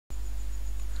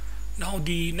Now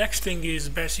the next thing is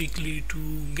basically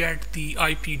to get the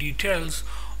IP details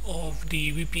of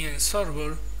the VPN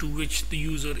server to which the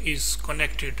user is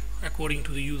connected according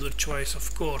to the user choice,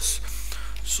 of course.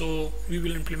 So we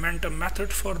will implement a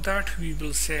method for that. We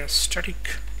will say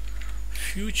static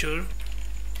future,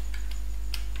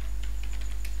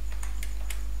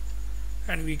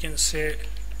 and we can say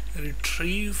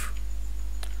retrieve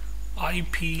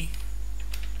IP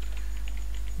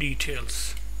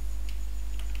details.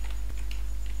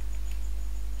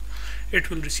 It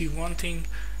will receive one thing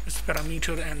as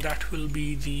parameter, and that will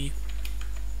be the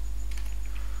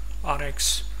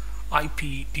RX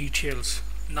IP details.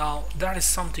 Now that is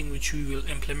something which we will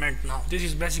implement now. This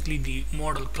is basically the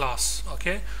model class,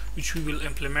 okay, which we will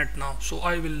implement now. So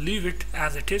I will leave it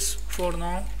as it is for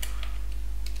now.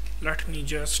 Let me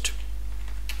just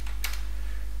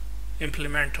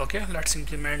implement, okay, let's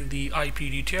implement the IP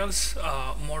details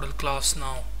model class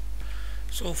now.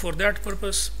 So for that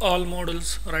purpose, all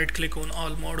models, right click on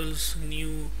all models,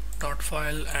 new dot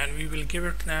file, and we will give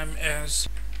it name as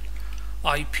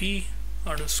IP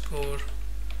underscore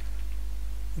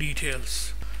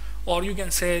details, or you can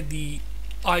say the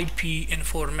IP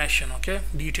information, okay.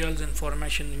 Details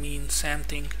information means same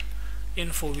thing.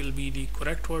 Info will be the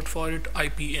correct word for it.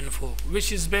 IP info,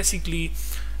 which is basically,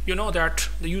 you know, that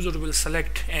the user will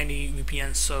select any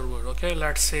VPN server, okay.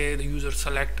 Let's say the user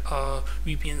select a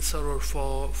VPN server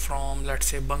from let's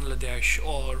say Bangladesh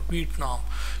or Vietnam.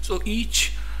 So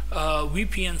each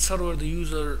VPN server the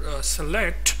user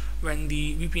select when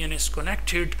the VPN is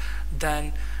connected,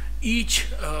 then each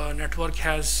network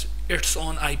has its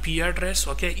own IP address,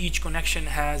 okay. Each connection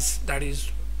has, that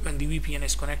is when the VPN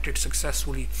is connected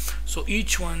successfully. So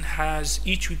each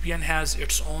VPN has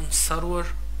its own server,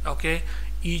 okay.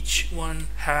 Each one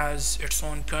has its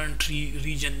own country,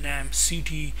 region name,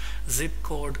 city, zip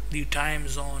code, the time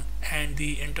zone, and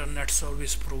the internet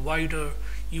service provider.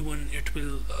 Even it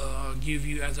will give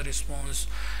you as a response,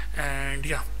 and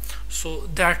yeah, so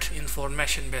that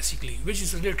information basically which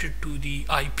is related to the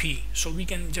IP. So we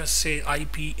can just say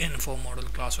IP info model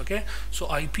class, okay. So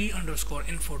IP underscore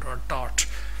info dot.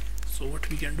 So what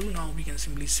we can do now, we can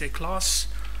simply say class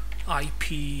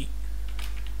IP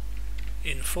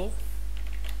info.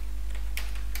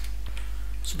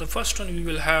 So the first one we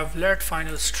will have let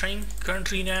final string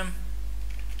country name,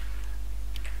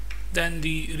 then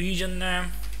the region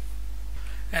name,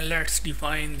 and let's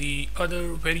define the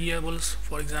other variables,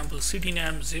 for example city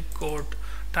name, zip code,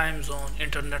 time zone,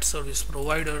 internet service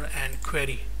provider, and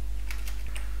query.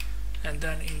 And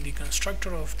then in the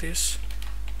constructor of this,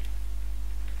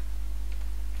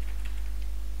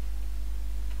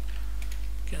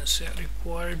 you can say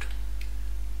required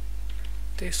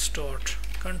this dot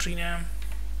country name,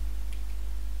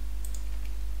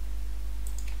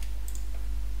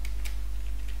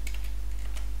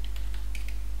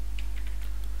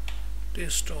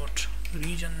 this dot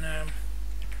region name.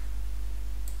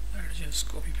 Let's just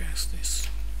copy paste this.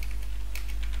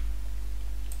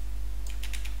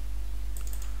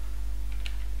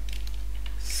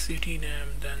 City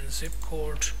name, then zip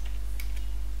code,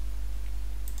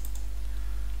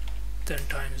 then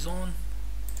time zone,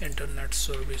 internet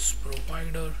service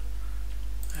provider,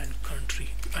 and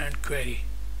country, and query.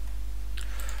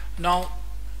 Now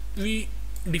we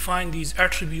define these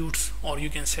attributes, or you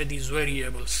can say these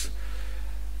variables.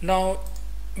 Now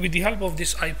with the help of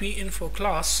this IP info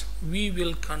class, we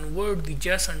will convert the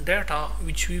JSON data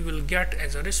which we will get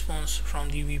as a response from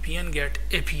the VPN GET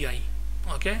API,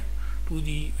 okay, to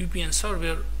the VPN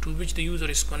server to which the user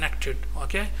is connected,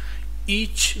 okay.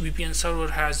 Each VPN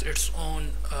server has its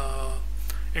own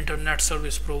internet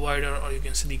service provider, or you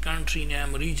can say the country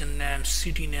name, region name,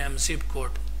 city name, zip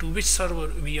code to which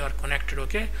server we are connected,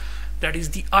 okay. That is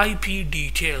the IP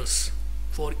details.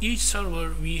 For each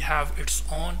server we have its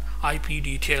own IP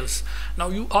details. Now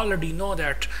you already know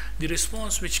that the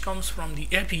response which comes from the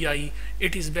API,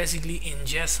 it is basically in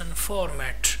JSON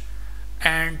format,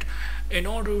 and in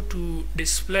order to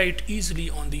display it easily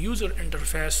on the user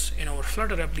interface in our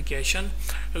Flutter application,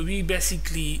 we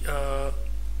basically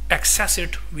access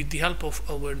it with the help of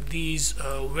these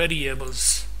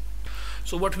variables.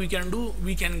 So what we can do,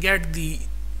 we can get the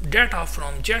data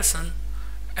from JSON,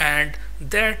 and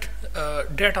that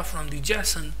data from the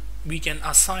JSON we can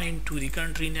assign to the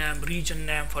country name, region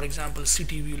name. For example,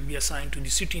 city will be assigned to the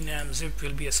city name, zip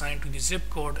will be assigned to the zip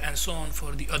code, and so on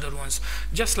for the other ones,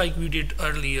 just like we did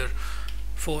earlier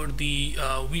for the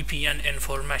VPN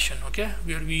information, okay,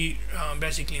 where we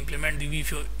basically implement the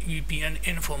VPN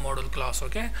info model class,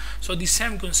 okay. So the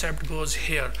same concept goes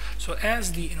here. So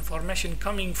as the information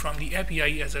coming from the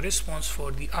API as a response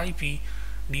for the IP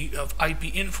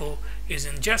IP info is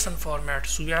in JSON format,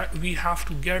 so we have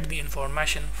to get the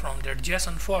information from that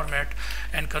JSON format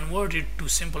and convert it to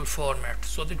simple format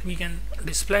so that we can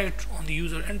display it on the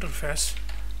user interface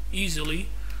easily.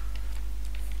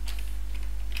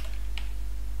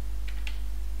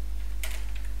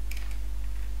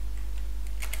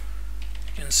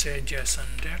 You can say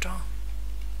JSON data.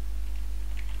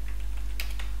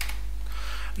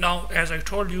 Now, as I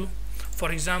told you,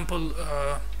 for example,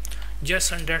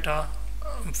 JSON data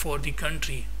for the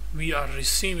country we are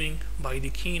receiving by the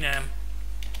key name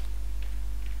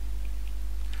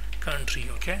country.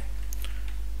 Okay,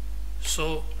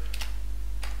 so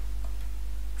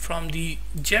from the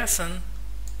JSON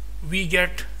we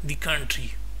get the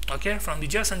country. Okay, from the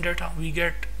JSON data we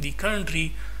get the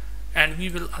country, and we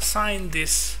will assign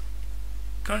this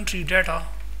country data,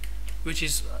 which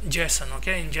is JSON,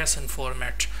 okay, in JSON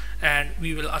format, and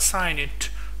we will assign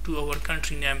it to our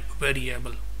country name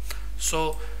variable.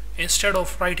 So instead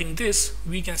of writing this,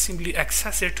 we can simply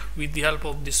access it with the help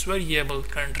of this variable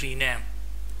country name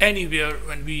anywhere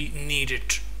when we need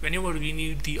it. Whenever we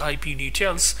need the IP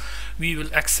details, we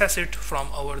will access it from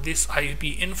our this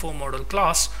IP info model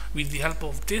class with the help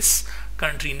of this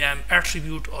country name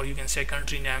attribute, or you can say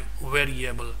country name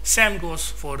variable. Same goes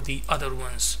for the other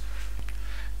ones,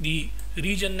 the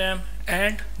region name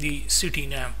and the city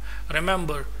name.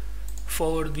 Remember,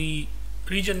 for the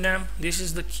region name, this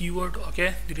is the keyword,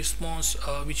 okay, the response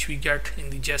which we get in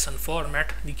the JSON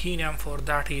format. The key name for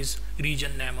that is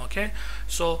region name. Okay,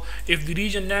 so if the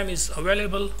region name is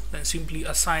available, then simply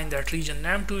assign that region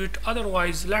name to it.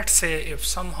 Otherwise, let's say if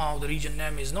somehow the region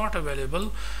name is not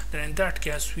available, then in that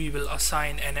case we will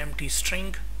assign an empty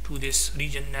string to this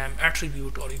region name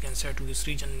attribute, or you can say to this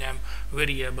region name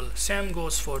variable. Same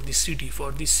goes for the city.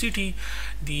 For the city,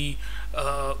 the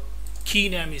key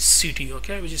name is city,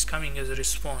 okay, which is coming as a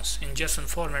response in JSON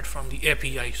format from the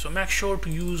API. So make sure to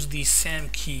use these same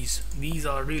keys. These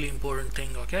are really important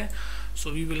thing. Okay,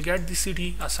 so we will get the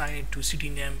city, assign it to city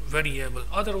name variable.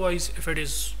 Otherwise, if it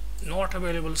is not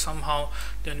available somehow,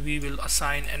 then we will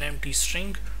assign an empty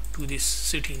string to this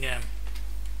city name.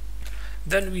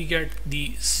 Then we get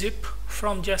the zip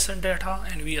from JSON data,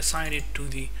 and we assign it to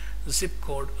the zip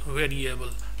code variable.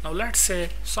 Now let's say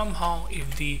somehow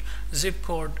if the zip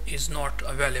code is not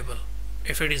available,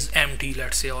 if it is empty,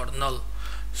 let's say, or null,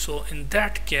 so in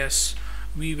that case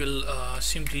we will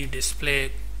simply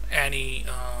display any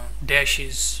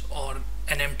dashes or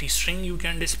an empty string you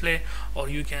can display, or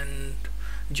you can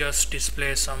just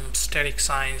display some static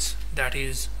signs, that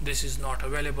is, this is not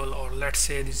available, or let's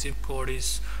say the zip code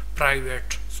is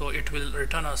private, so it will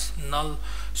return us null.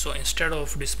 So instead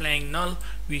of displaying null,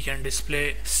 we can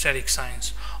display static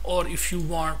signs, or if you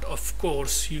want, of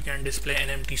course, you can display an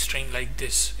empty string like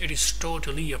this. It is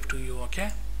totally up to you.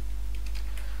 Okay,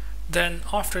 then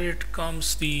after it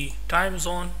comes the time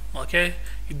zone. Okay,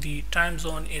 if the time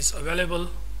zone is available,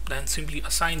 then simply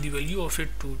assign the value of it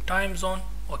to time zone.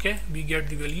 Okay, we get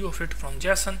the value of it from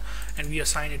JSON, and we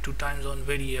assign it to time zone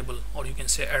variable, or you can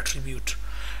say attribute.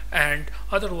 And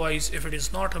otherwise, if it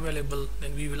is not available,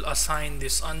 then we will assign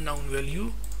this unknown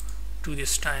value to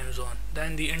this time zone.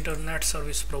 Then the internet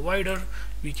service provider,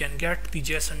 we can get the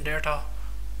JSON data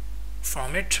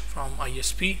from it, from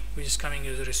ISP, which is coming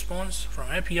as a response from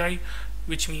API,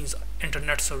 which means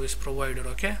internet service provider.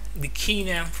 Okay, the key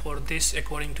name for this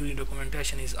according to the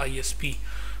documentation is ISP,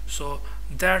 so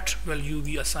that value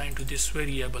we assign to this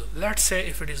variable. Let's say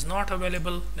if it is not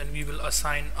available, then we will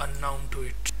assign unknown to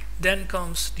it. Then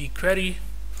comes the query,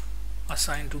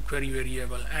 assigned to query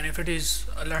variable, and if it is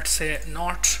let's say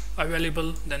not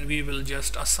available, then we will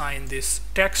just assign this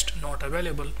text not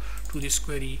available to this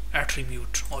query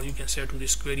attribute, or you can say to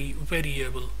this query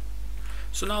variable.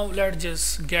 So now let's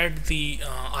just get the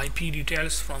IP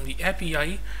details from the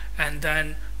API, and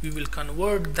then we will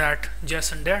convert that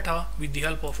JSON data with the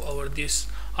help of our this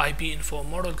IP info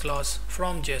model class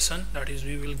from JSON. That is,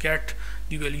 we will get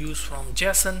the values from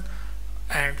JSON,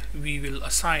 and we will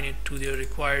assign it to the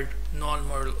required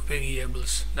normal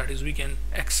variables. That is, we can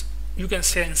you can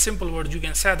say in simple words, you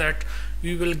can say that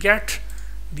we will get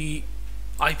the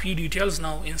IP details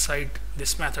now inside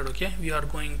this method. Okay, we are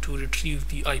going to retrieve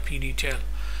the IP detail,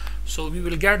 so we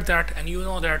will get that, and you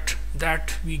know that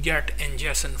we get in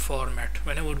JSON format.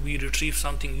 Whenever we retrieve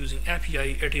something using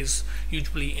API, it is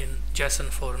usually in JSON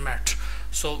format.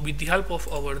 So with the help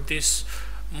of our this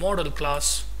model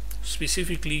class,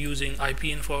 specifically using IP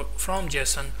info from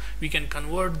JSON, we can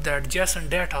convert that JSON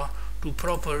data to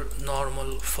proper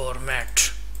normal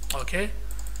format. Okay,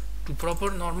 to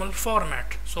proper normal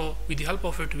format. So with the help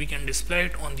of it, we can display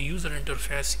it on the user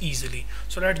interface easily.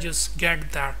 So let's just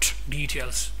get that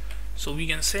details. So we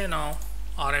can say now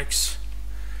rx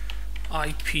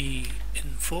IP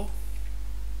info,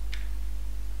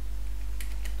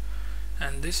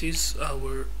 and this is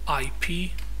our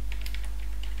IP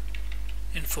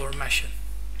information.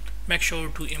 Make sure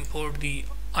to import the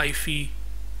IP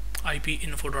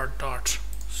info dot.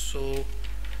 So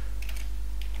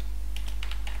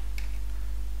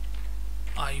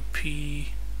IP,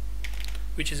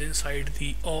 which is inside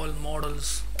the all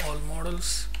models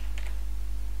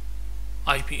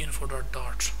IP info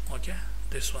dot. Okay,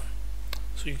 this one.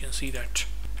 So you can see that.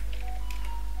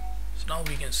 So now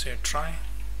we can say try,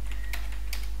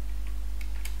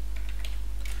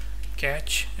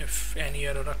 catch. If any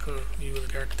error occur, we will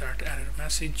get that error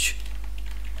message.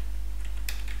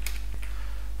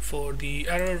 For the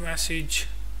error message,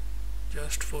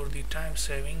 just for the time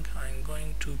saving, I'm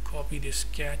going to copy this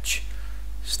catch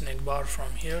snake bar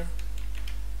from here,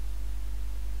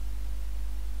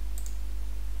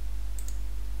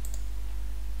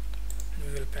 and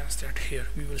we will pass that here.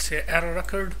 We will say error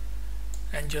occurred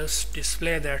and just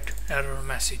display that error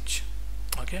message.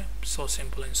 Okay, so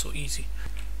simple and so easy.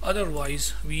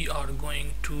 Otherwise, we are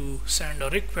going to send a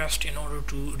request in order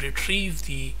to retrieve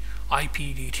the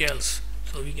IP details.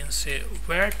 So we can say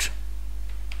wait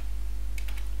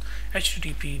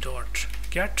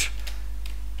http.get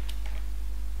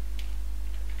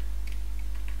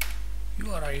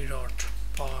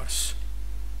URI.parse,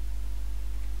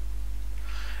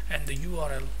 and the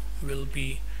URL will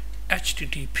be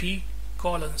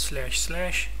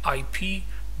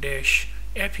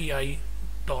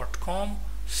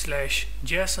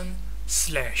http://ip-api.com/json/.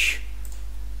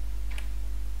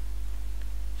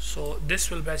 So this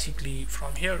will basically,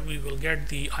 from here we will get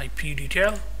the IP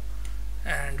detail,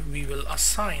 and we will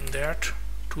assign that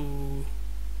to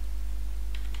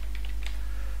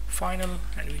final,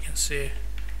 and we can say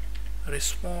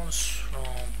response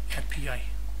from API.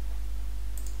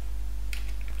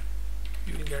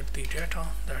 You will get the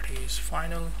data, that is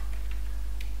final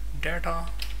data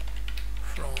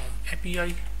from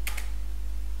API.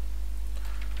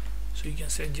 So you can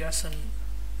say JSON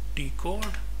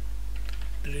decode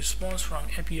the response from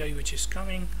API, which is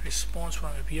coming, response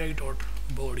from API dot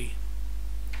body.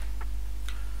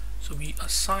 So we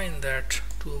assign that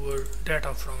to our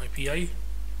data from API,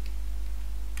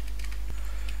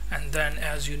 and then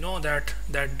as you know that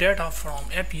data from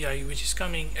API which is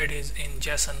coming, it is in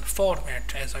JSON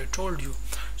format, as I told you.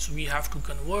 So we have to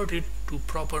convert it to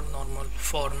proper normal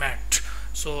format.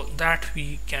 So that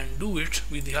we can do it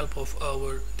with the help of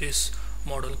this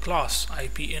model class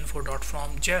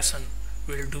IP-info.fromJSON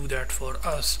will do that for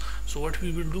us. So what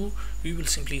we will do, we will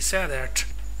simply say that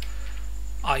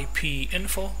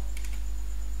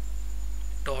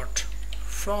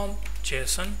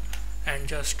IP-info.fromJSON and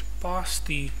just pass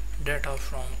the data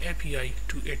from API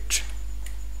to it.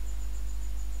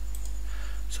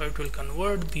 So it will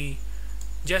convert the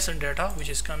JSON data which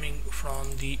is coming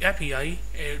from the API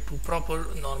to proper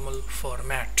normal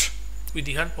format with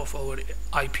the help of our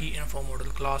IP-info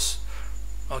model class.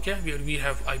 Okay, where we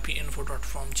have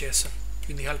IP-info.fromJSON.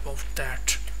 With the help of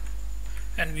that,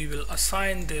 and we will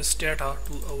assign this data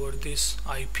to our this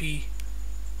IP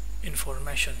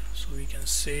information. So we can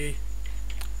say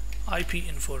IP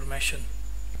information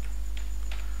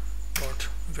dot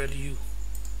value.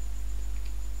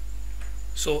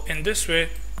 So in this way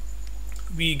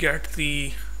we get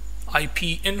the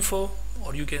IP info,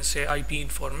 or you can say IP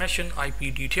information,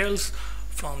 IP details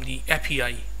from the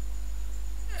API.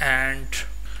 And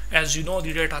as you know,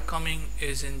 the data coming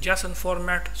is in JSON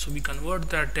format, so we convert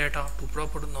that data to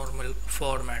proper normal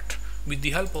format with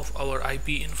the help of our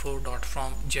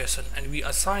IP-info.fromJSON, and we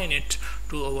assign it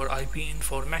to our IP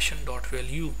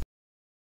information.value.